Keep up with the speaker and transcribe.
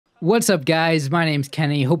What's up, guys? My name's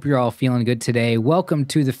Kenny. Hope you're all feeling good today. Welcome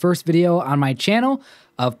to the first video on my channel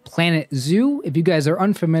of Planet Zoo. If you guys are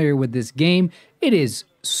unfamiliar with this game, it is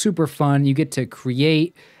super fun. You get to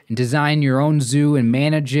create and design your own zoo and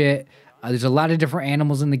manage it. There's a lot of different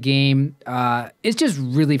animals in the game. It's just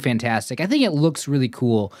really fantastic. I think it looks really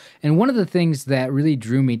cool. And one of the things that really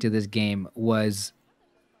drew me to this game was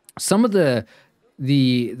some of the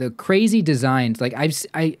crazy designs. Like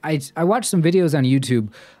I watched some videos on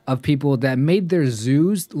YouTube of people that made their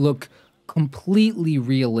zoos look completely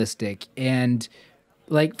realistic. And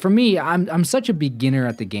like for me, I'm such a beginner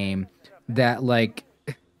at the game that like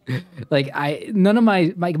none of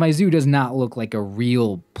my zoo does not look like a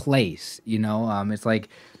real place, you know? It's like,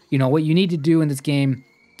 you know, what you need to do in this game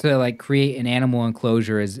to like create an animal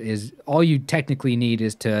enclosure is all you technically need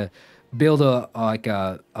is to build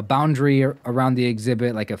a boundary around the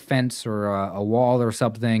exhibit, like a fence or a wall or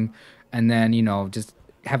something, and then, you know, just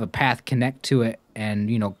have a path connect to it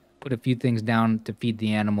and, you know, put a few things down to feed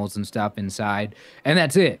the animals and stuff inside. And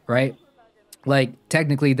that's it, right? Like,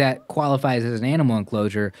 technically that qualifies as an animal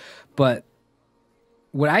enclosure, but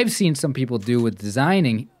what I've seen some people do with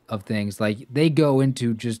designing of things, like they go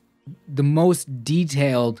into just the most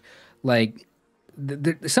detailed, like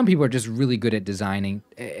some people are just really good at designing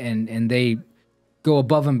and they go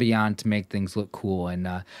above and beyond to make things look cool.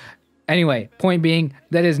 And anyway, point being,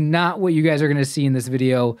 that is not what you guys are going to see in this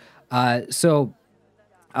video. Yeah,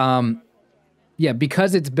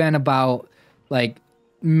 because it's been about like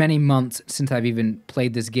many months since I've even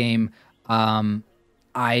played this game, you know,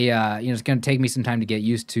 it's going to take me some time to get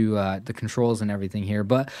used to the controls and everything here.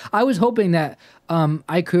 But I was hoping that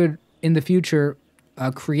I could, in the future,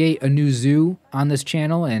 create a new zoo on this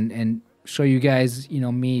channel and show you guys, you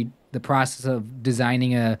know, the process of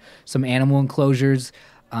designing some animal enclosures.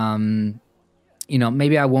 You know,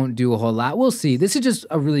 maybe I won't do a whole lot. We'll see. This is just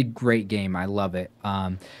a really great game. I love it.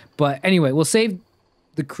 But anyway, we'll save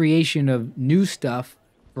the creation of new stuff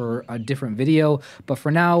for a different video. But for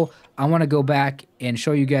now, I want to go back and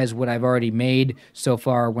show you guys what I've already made so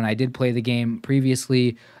far when I did play the game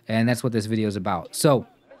previously. And that's what this video is about. So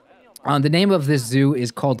the name of this zoo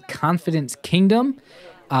is called Confidence Kingdom,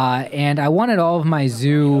 and I wanted all of my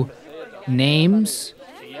zoo names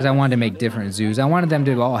because I wanted to make different zoos. I wanted them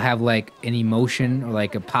to all have like an emotion or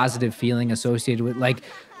like a positive feeling associated with like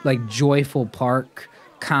Joyful Park,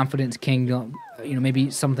 Confidence Kingdom, you know, maybe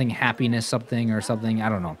something happiness, something or something, I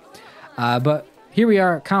don't know. But here we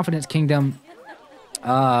are, Confidence Kingdom.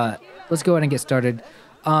 Let's go ahead and get started.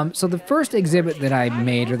 So the first exhibit that I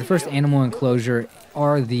made, or the first animal enclosure,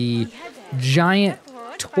 are the giant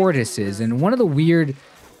tortoises. And one of the weird,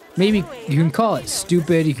 maybe you can call it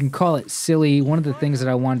stupid, you can call it silly, one of the things that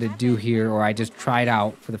I wanted to do here, or I just tried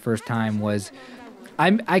out for the first time, was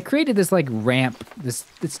I created this like ramp, this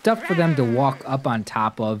stuff for them to walk up on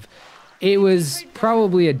top of. It was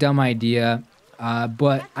probably a dumb idea,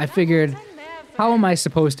 but I figured, how am I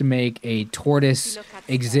supposed to make a tortoise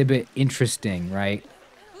exhibit interesting, right?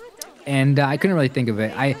 And I couldn't really think of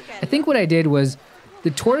it. I think what I did was the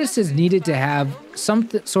tortoises needed to have some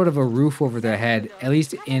sort of a roof over their head, at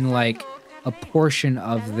least in like a portion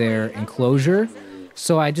of their enclosure.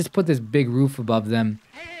 So I just put this big roof above them.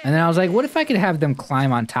 And then I was like, what if I could have them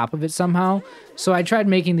climb on top of it somehow? So I tried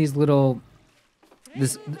making these little,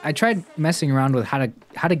 I tried messing around with how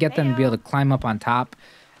to get them to be able to climb up on top.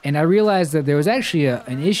 And I realized that there was actually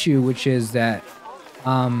an issue, which is that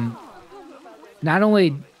not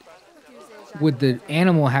only would the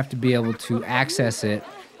animal have to be able to access it,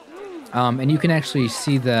 and you can actually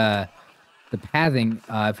see the pathing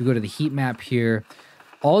if we go to the heat map here.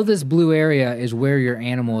 All this blue area is where your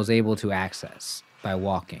animal is able to access by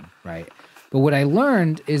walking, right? But what I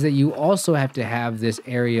learned is that you also have to have this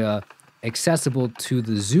area accessible to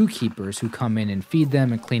the zookeepers who come in and feed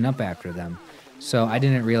them and clean up after them. So I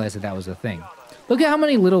didn't realize that was a thing. Look at how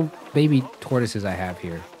many little baby tortoises I have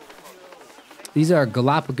here. These are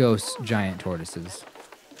Galapagos giant tortoises.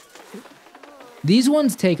 These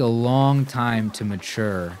ones take a long time to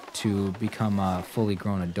mature to become a fully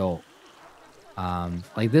grown adult.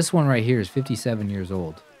 Like this one right here is 57 years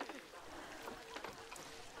old.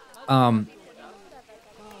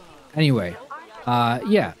 Anyway,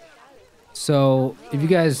 yeah. So if you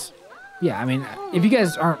guys, I mean, if you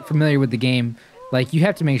guys aren't familiar with the game, like you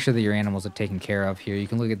have to make sure that your animals are taken care of here. You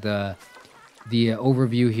can look at the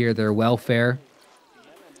overview here, their welfare.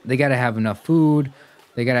 They got to have enough food.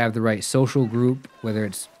 They got to have the right social group, whether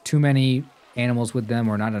it's too many animals with them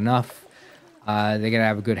or not enough. They got to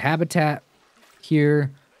have a good habitat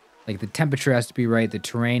here. Like the temperature has to be right. The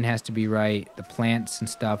terrain has to be right. The plants and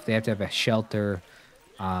stuff. They have to have a shelter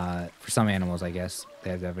for some animals, I guess. They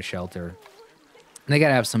have to have a shelter. And they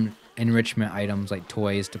gotta have some enrichment items like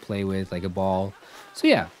toys to play with, like a ball. So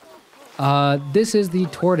yeah, this is the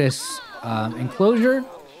tortoise enclosure.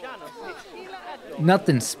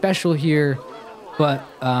 Nothing special here, but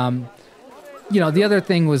you know, the other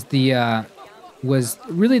thing was was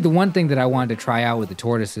really the one thing that I wanted to try out with the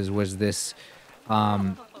tortoises was this,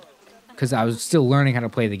 because I was still learning how to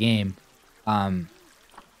play the game,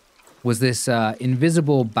 was this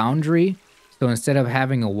invisible boundary. So instead of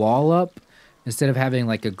having a wall up, instead of having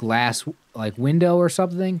like a glass like window or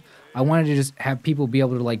something, I wanted to just have people be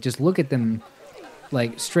able to like just look at them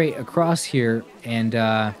like straight across here and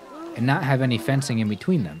not have any fencing in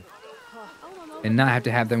between them. And not have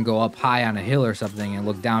to have them go up high on a hill or something and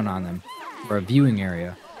look down on them for a viewing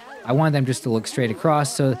area. I wanted them just to look straight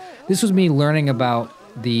across. So this was me learning about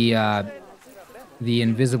the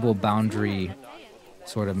invisible boundary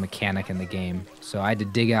sort of mechanic in the game. So I had to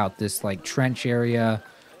dig out this like trench area,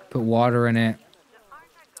 put water in it.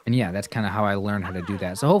 And yeah, that's kind of how I learned how to do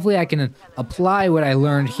that. So hopefully I can apply what I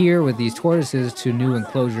learned here with these tortoises to new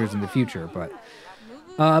enclosures in the future. But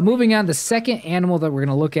moving on, the second animal that we're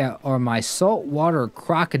going to look at are my saltwater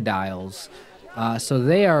crocodiles. So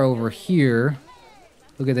they are over here.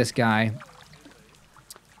 Look at this guy.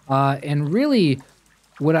 And really,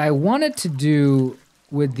 what I wanted to do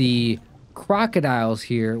with the crocodiles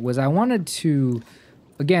here was I wanted to,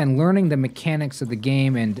 again, learning the mechanics of the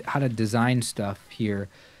game and how to design stuff here,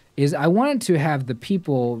 is I wanted to have the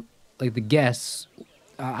people, like the guests,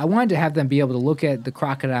 I wanted to have them be able to look at the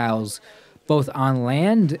crocodiles both on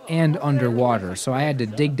land and underwater. So I had to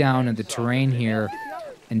dig down in the terrain here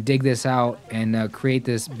and dig this out and create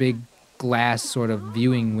this big glass sort of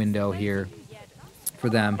viewing window here for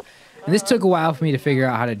them. And this took a while for me to figure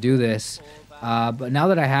out how to do this. But now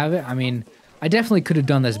that I have it, I mean, I definitely could have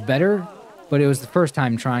done this better, but it was the first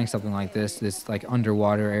time trying something like this like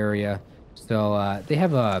underwater area. So they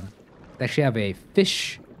actually have a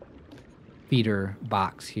fish feeder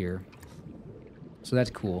box here. So that's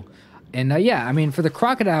cool. And yeah, I mean, for the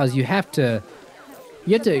crocodiles, you have to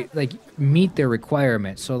like meet their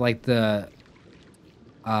requirements. So like the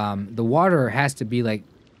water has to be like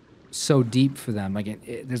so deep for them.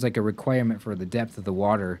 Like there's like a requirement for the depth of the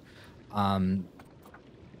water. All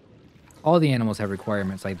the animals have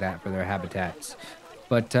requirements like that for their habitats.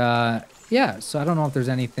 But yeah, so I don't know if there's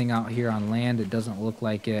anything out here on land. It doesn't look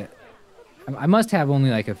like it. I must have only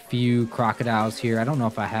like a few crocodiles here. I don't know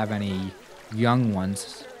if I have any young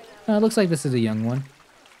ones. It looks like this is a young one.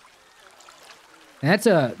 And that's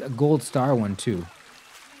a gold star one too.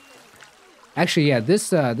 Actually, yeah,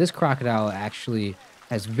 this crocodile actually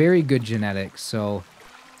has very good genetics. So,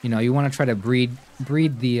 you know, you want to try to breed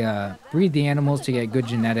the animals to get good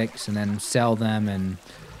genetics and then sell them. And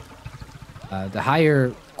the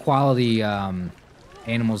higher quality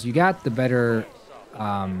animals you got, the better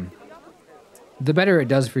it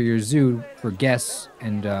does for your zoo for guests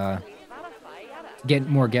and get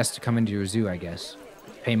more guests to come into your zoo, I guess.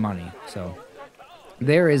 Pay money. So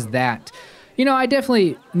there is that. You know, I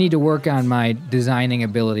definitely need to work on my designing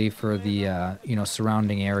ability for the you know,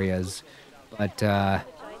 surrounding areas. But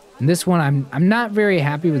in this one, I'm not very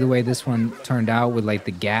happy with the way this one turned out with like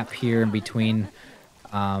the gap here in between.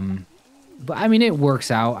 But I mean, it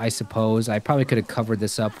works out, I suppose. I probably could have covered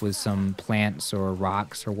this up with some plants or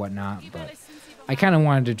rocks or whatnot, but I kind of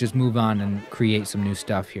wanted to just move on and create some new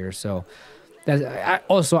stuff here. So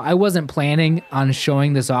also, I wasn't planning on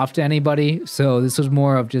showing this off to anybody, so this was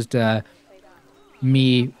more of just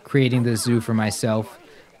me creating this zoo for myself.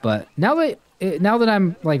 But now that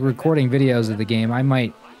I'm like recording videos of the game, I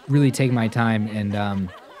might really take my time and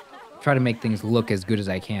try to make things look as good as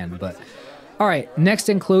I can. But all right, next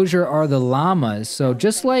enclosure are the llamas. So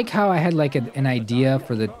just like how I had like an idea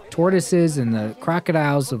for the tortoises and the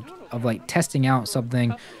crocodiles of like testing out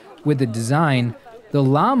something with the design, the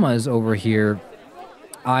llamas over here,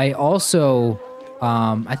 I also,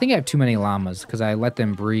 I think I have too many llamas because I let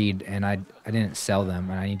them breed and I didn't sell them,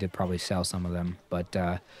 and I need to probably sell some of them.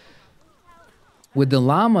 But with the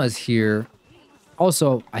llamas here,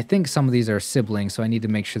 also, I think some of these are siblings, so I need to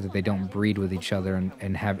make sure that they don't breed with each other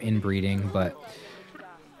and have inbreeding. But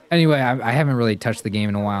anyway, I haven't really touched the game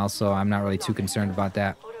in a while, so I'm not really too concerned about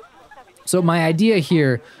that. So my idea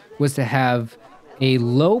here was to have a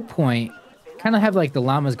low point, kind of have like the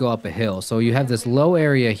llamas go up a hill. So you have this low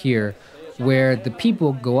area here where the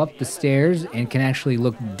people go up the stairs and can actually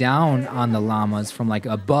look down on the llamas from like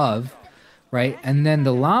above, right? And then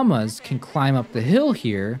the llamas can climb up the hill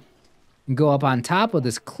here and go up on top of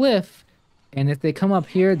this cliff. And if they come up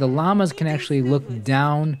here, the llamas can actually look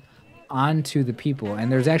down onto the people.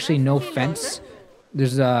 And there's actually no fence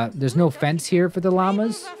there's no fence here for the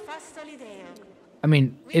llamas. I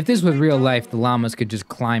mean, if this was real life, the llamas could just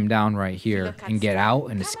climb down right here and get out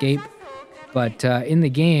and escape. But in the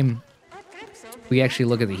game, we actually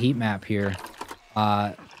look at the heat map here.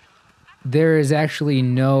 There is actually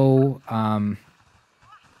no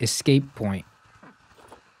escape point,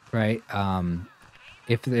 right?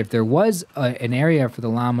 If there was an area for the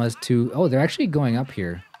llamas to... Oh, they're actually going up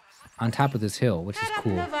here on top of this hill, which is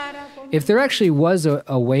cool. If there actually was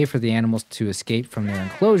a way for the animals to escape from their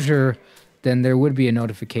enclosure, then there would be a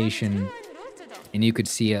notification and you could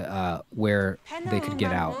see where they could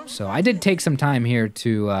get out. So I did take some time here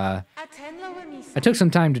to... I took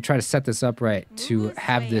some time to try to set this up right, to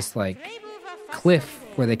have this, like, cliff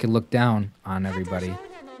where they could look down on everybody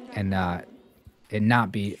and it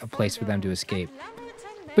not be a place for them to escape.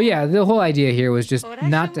 But yeah, the whole idea here was just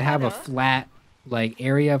not to have a flat, like,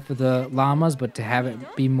 area for the llamas, but to have it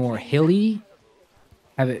be more hilly,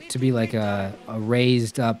 have it to be like a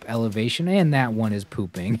raised up elevation. And that one is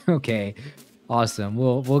pooping. Okay, awesome.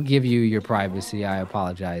 We'll give you your privacy. I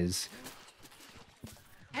apologize.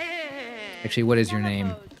 Actually, what is your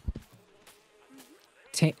name?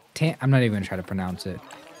 I'm not even gonna try to pronounce it.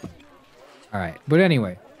 All right, but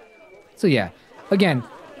anyway. So yeah, again,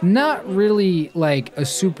 not really like a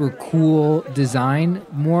super cool design.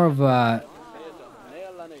 More of a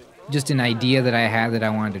just an idea that I had that I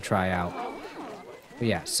wanted to try out. But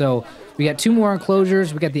yeah, so we got 2 more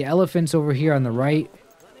enclosures. We got the elephants over here on the right,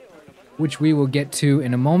 which we will get to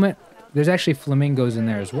in a moment. There's actually flamingos in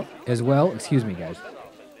there as well. Excuse me, guys.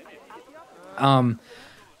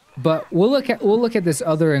 But we'll look at this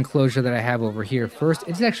other enclosure that I have over here first.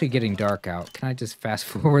 It's actually getting dark out. Can I just fast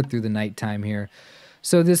forward through the nighttime here?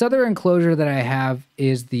 So this other enclosure that I have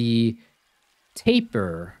is the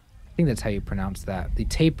Tapir. I think that's how you pronounce that. The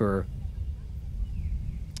Tapir.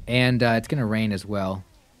 And it's gonna rain as well.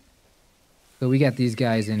 So we got these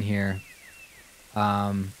guys in here.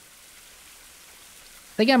 I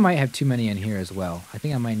think I might have too many in here as well. I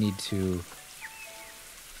think I might need to...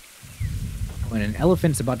 When an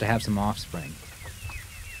elephant's about to have some offspring.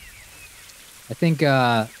 I think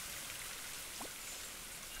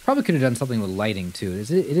probably could have done something with lighting too. It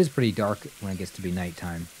is pretty dark when it gets to be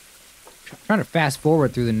nighttime. Trying to fast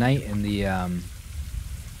forward through the night and the I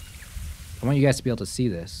want you guys to be able to see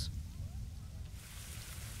this.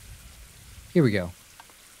 Here we go.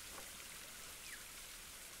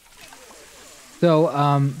 So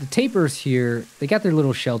the tapirs here, they got their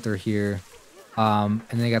little shelter here, and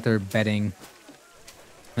they got their bedding.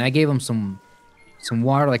 And I gave them some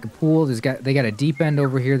water, like a pool. They got a deep end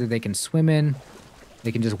over here that they can swim in.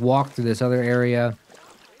 They can just walk through this other area.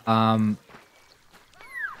 But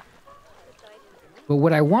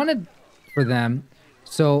what I wanted for them,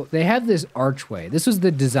 so they have this archway. This was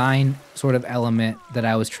the design sort of element that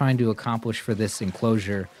I was trying to accomplish for this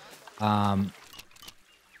enclosure. I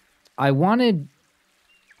wanted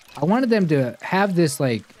them to have this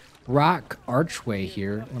like rock archway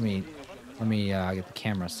here. Let me get the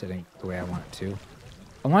camera sitting the way I want it to.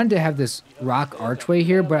 I wanted to have this rock archway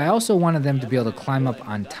here, but I also wanted them to be able to climb up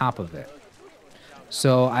on top of it.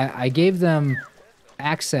 So I gave them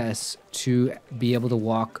access to be able to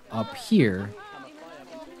walk up here.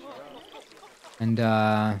 And,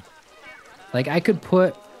 like, I could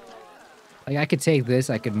take this,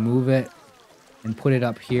 I could move it and put it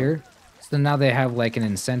up here. So now they have, like, an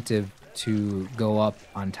incentive to go up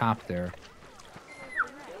on top there.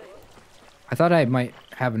 I thought I might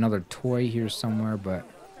have another toy here somewhere, but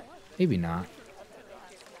maybe not.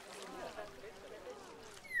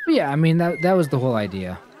 But yeah, I mean, that was the whole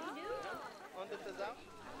idea.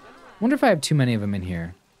 Wonder if I have too many of them in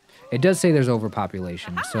here. It does say there's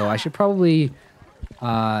overpopulation, so I should probably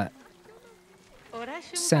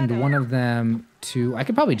send one of them to... I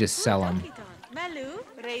could probably just sell them.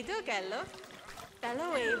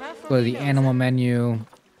 Go to the animal menu.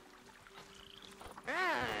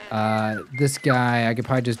 This guy, I could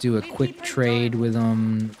probably just do a quick trade with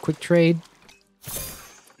him. Quick trade.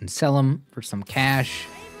 And sell him for some cash.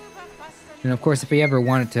 And of course, if he ever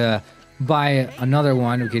wanted to buy another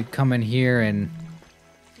one, we could come in here and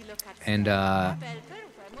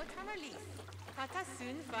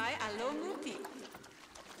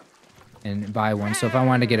buy one. So if I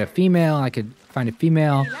wanted to get a female, I could find a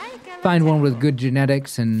female, find one with good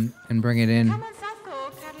genetics and bring it in.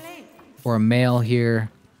 Or a male here.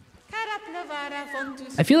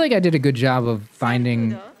 I feel like I did a good job of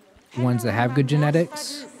finding ones that have good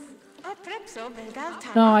genetics.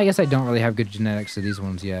 No, I guess I don't really have good genetics to these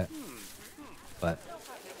ones yet. But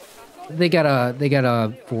they got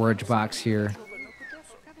a forage box here.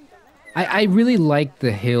 I really like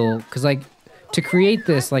the hill, because like to create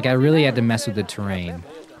this, like, I really had to mess with the terrain.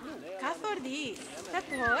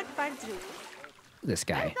 This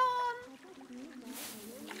guy.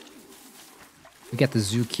 We got the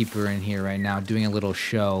zookeeper in here right now doing a little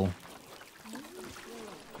show.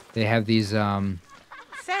 They have these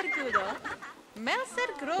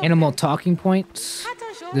animal talking points.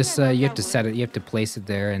 This you have to set it, you have to place it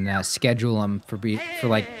there and schedule them for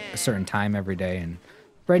like a certain time every day. And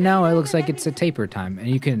right now it looks like it's a Tapir time, and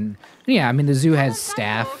you can, yeah. I mean, the zoo has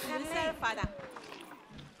staff,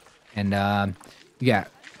 and yeah,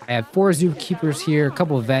 I have 4 zookeepers here, a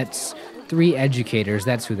couple of vets, 3 educators.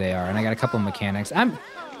 That's who they are, and I got a couple of mechanics. I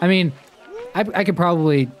mean, I could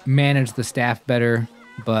probably manage the staff better,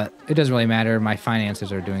 but it doesn't really matter. My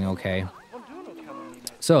finances are doing okay.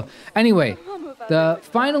 So anyway, the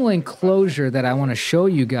final enclosure that I want to show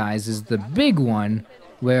you guys is the big one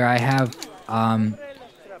where I have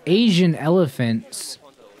Asian elephants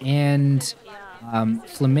and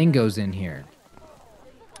flamingos in here.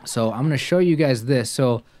 So I'm going to show you guys this.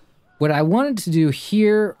 So what I wanted to do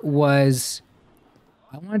here was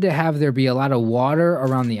I wanted to have there be a lot of water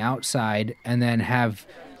around the outside, and then have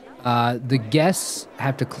the guests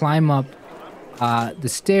have to climb up the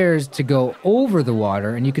stairs to go over the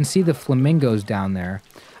water, and you can see the flamingos down there.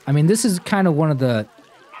 I mean, this is kind of one of the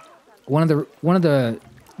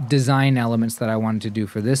design elements that I wanted to do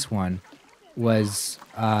for this one was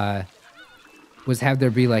have there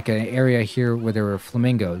be like an area here where there were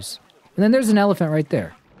flamingos, and then there's an elephant right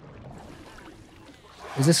there.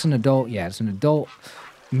 Is this an adult? Yeah, it's an adult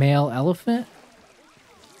male elephant.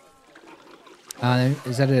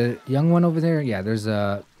 Is that a young one over there? Yeah, there's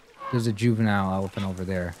a juvenile elephant over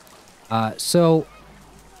there. So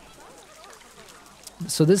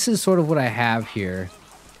this is sort of what I have here.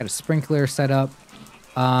 Got a sprinkler set up.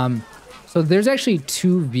 So there's actually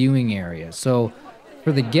 2 viewing areas. So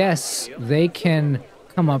for the guests, they can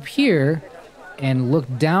come up here and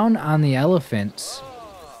look down on the elephants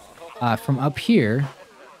from up here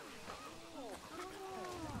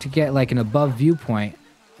to get like an above viewpoint.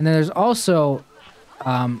 And then there's also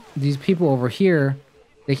these people over here.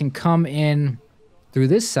 They can come in through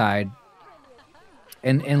this side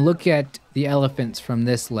and look at the elephants from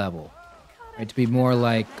this level, right? To be more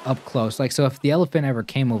like up close. Like, so if the elephant ever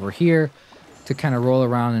came over here to kind of roll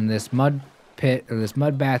around in this mud pit or this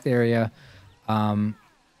mud bath area, then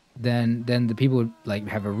the people would like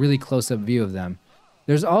have a really close-up view of them.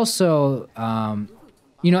 There's also,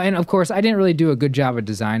 you know, and of course I didn't really do a good job of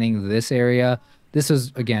designing this area. This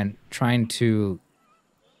was, again, trying to,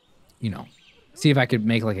 you know, see if I could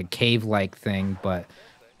make like a cave-like thing, but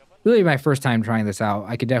really my first time trying this out.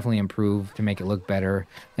 I could definitely improve to make it look better.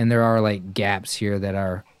 And there are like gaps here that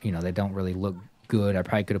are, you know, they don't really look good. I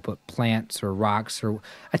probably could have put plants or rocks, or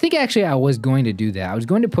I think actually I was going to do that. I was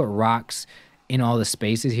going to put rocks in all the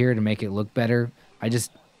spaces here to make it look better. I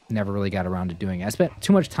just never really got around to doing it. I spent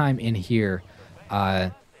too much time in here.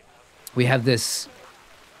 We have this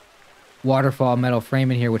waterfall metal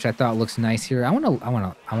frame in here, which I thought looks nice here. I want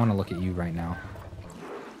to look at you right now.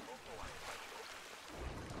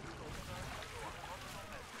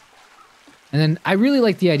 And then I really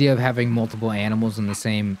like the idea of having multiple animals in the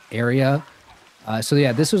same area. So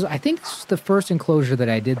yeah, this was, I think this was the first enclosure that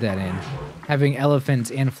I did that in, having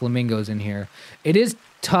elephants and flamingos in here. It is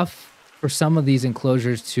tough for some of these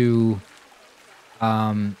enclosures to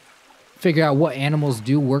figure out what animals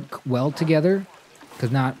do work well together,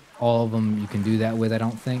 because not all of them you can do that with, I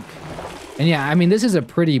don't think. And yeah, I mean, this is a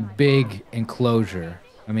pretty big enclosure.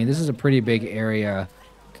 I mean, this is a pretty big area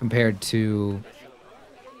compared to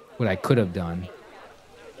what I could have done.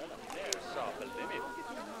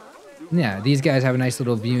 Yeah, these guys have a nice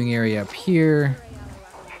little viewing area up here.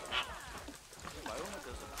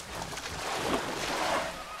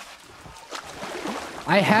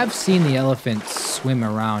 I have seen the elephants swim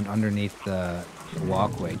around underneath the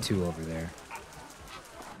walkway too over there.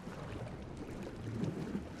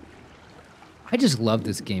 I just love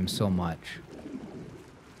this game so much.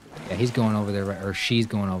 Yeah, he's going over there, or she's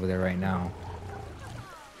going over there right now.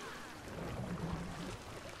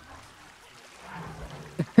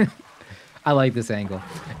 I like this angle.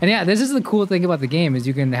 And yeah, this is the cool thing about the game, is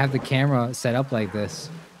you can have the camera set up like this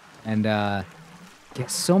and get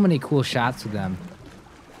so many cool shots with them.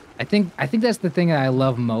 I think that's the thing that I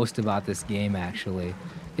love most about this game, actually.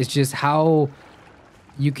 It's just how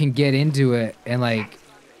you can get into it and like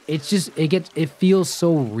it feels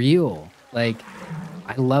so real. Like,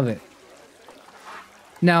 I love it.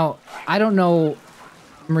 Now, I don't know,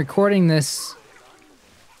 I'm recording this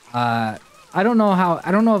I don't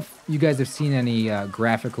know if you guys have seen any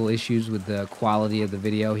graphical issues with the quality of the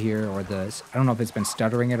video here, or I don't know if it's been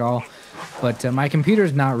stuttering at all, but my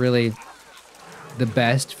computer's not really the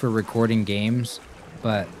best for recording games,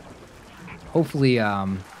 but hopefully,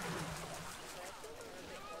 you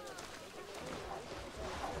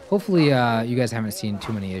guys haven't seen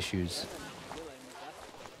too many issues.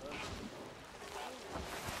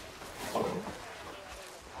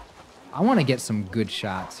 I want to get some good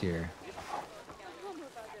shots here.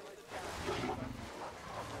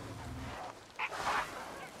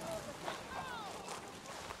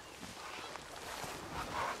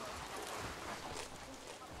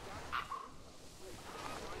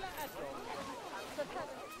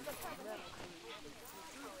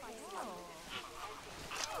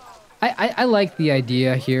 I like the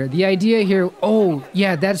idea here. The idea here, oh,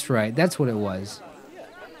 yeah, that's right. That's what it was.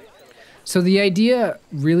 So the idea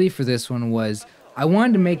really for this one was I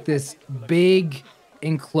wanted to make this big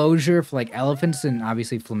enclosure for like elephants and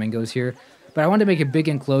obviously flamingos here, but I wanted to make a big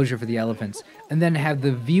enclosure for the elephants and then have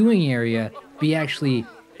the viewing area be actually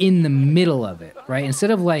in the middle of it, right? Instead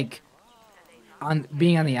of like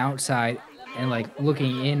being on the outside and like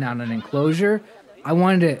looking in on an enclosure, I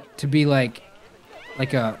wanted it to be like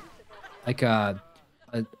a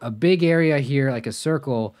big area here, like a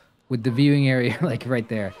circle with the viewing area like right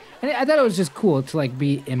there. And I thought it was just cool to like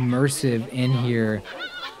be immersive in here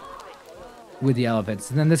with the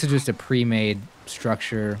elephants. And then this is just a pre-made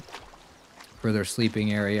structure for their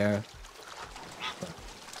sleeping area.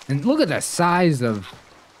 And look at the size of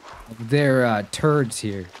their turds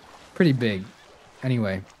here. Pretty big.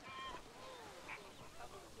 Anyway.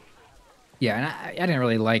 Yeah, and I didn't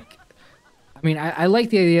really like... I mean, I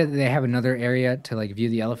like the idea that they have another area to like view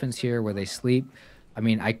the elephants here where they sleep. I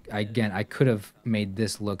mean, I could have made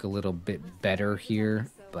this look a little bit better here,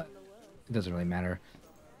 but it doesn't really matter.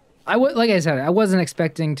 Like I said, I wasn't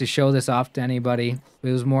expecting to show this off to anybody.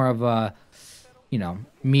 It was more of a, you know,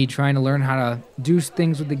 me trying to learn how to do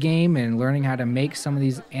things with the game and learning how to make some of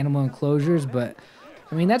these animal enclosures. But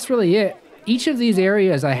I mean, that's really it. Each of these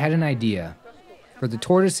areas, I had an idea. For the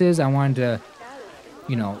tortoises, I wanted to,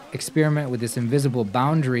 you know, experiment with this invisible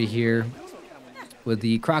boundary here. With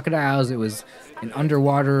the crocodiles, it was an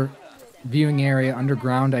underwater viewing area,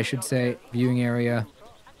 underground, I should say, viewing area.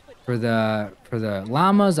 For the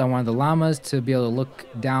llamas, I wanted the llamas to be able to look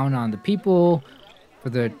down on the people. For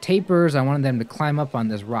the tapirs, I wanted them to climb up on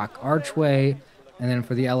this rock archway. And then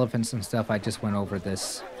for the elephants and stuff, I just went over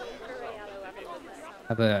this.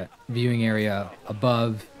 Have a viewing area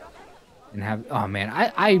above. And have, oh man,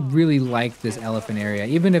 I really like this elephant area,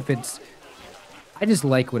 even if it's, I just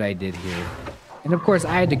like what I did here. And of course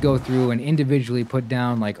I had to go through and individually put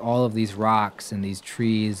down like all of these rocks and these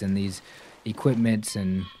trees and these equipments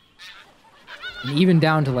and even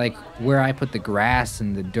down to like where I put the grass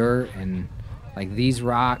and the dirt and like these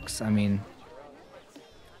rocks. I mean,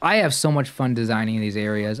 I have so much fun designing these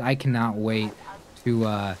areas. I cannot wait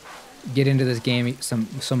to, get into this game some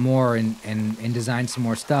more and design some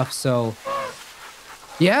more stuff. So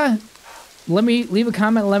yeah, leave a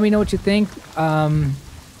comment, let me know what you think.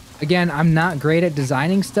 Again, I'm not great at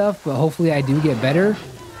designing stuff, but hopefully I do get better.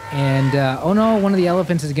 And oh no, one of the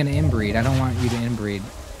elephants is gonna inbreed. I don't want you to inbreed.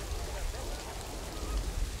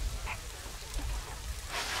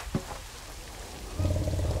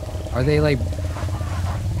 Are they like...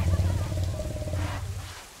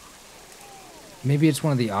 Maybe it's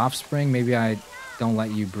one of the offspring. Maybe I don't let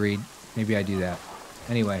you breed. Maybe I do that.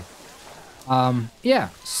 Anyway. Yeah,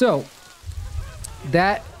 so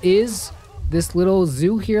that is this little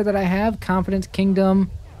zoo here that I have, Confidence Kingdom.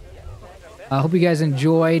 I hope you guys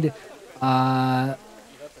enjoyed. Yeah,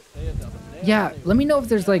 let me know if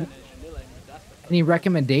there's like any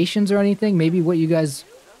recommendations or anything. Maybe what you guys,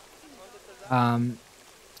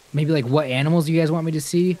 maybe like what animals you guys want me to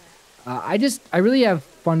see. I really have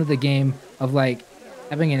fun with the game of like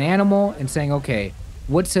having an animal and saying, okay,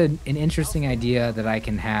 what's an interesting idea that I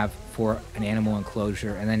can have for an animal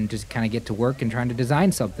enclosure, and then just kind of get to work and trying to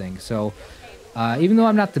design something. So even though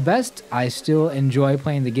I'm not the best, I still enjoy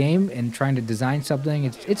playing the game and trying to design something.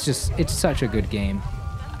 It's such a good game.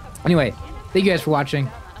 Anyway, thank you guys for watching.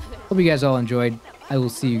 Hope you guys all enjoyed. I will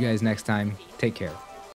see you guys next time. Take care.